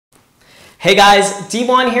Hey guys,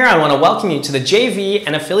 D1 here. I want to welcome you to the JV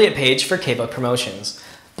and affiliate page for KBook Promotions.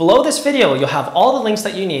 Below this video, you'll have all the links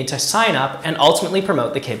that you need to sign up and ultimately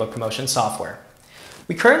promote the KBook Promotions software.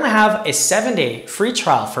 We currently have a 7-day free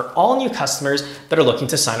trial for all new customers that are looking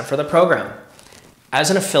to sign up for the program. As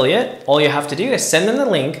an affiliate, all you have to do is send them the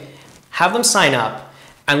link, have them sign up,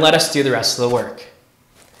 and let us do the rest of the work.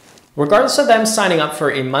 Regardless of them signing up for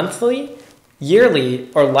a monthly, yearly,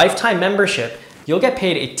 or lifetime membership, you'll get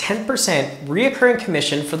paid a 10% reoccurring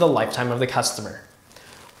commission for the lifetime of the customer.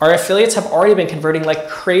 Our affiliates have already been converting like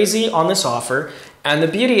crazy on this offer, and the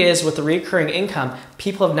beauty is with the recurring income,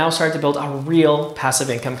 people have now started to build a real passive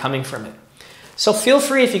income coming from it. So feel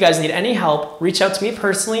free, if you guys need any help, reach out to me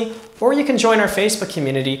personally, or you can join our Facebook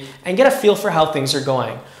community and get a feel for how things are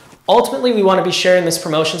going. Ultimately, we want to be sharing this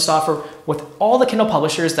promotion software with all the Kindle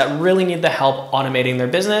publishers that really need the help automating their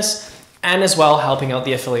business, and as well helping out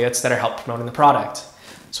the affiliates that are help promoting the product.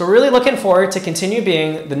 So we're really looking forward to continue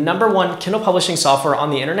being the #1 Kindle publishing software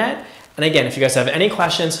on the internet. And again, if you guys have any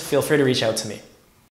questions, feel free to reach out to me.